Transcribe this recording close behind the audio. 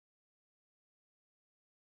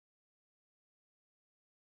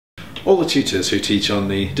All the tutors who teach on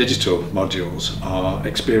the digital modules are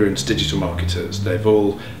experienced digital marketers. They've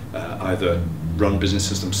all either run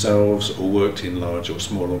businesses themselves or worked in large or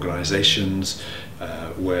small organisations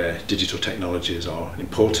where digital technologies are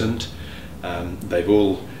important. They've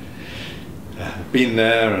all been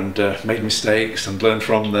there and made mistakes and learned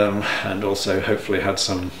from them, and also hopefully had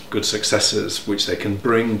some good successes which they can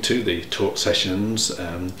bring to the talk sessions.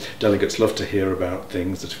 Delegates love to hear about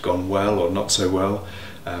things that have gone well or not so well.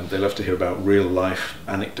 They love to hear about real life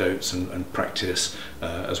anecdotes and practice,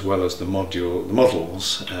 as well as the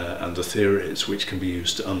models and the theories which can be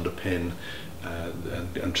used to underpin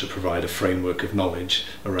and to provide a framework of knowledge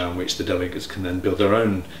around which the delegates can then build their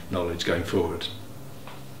own knowledge going forward.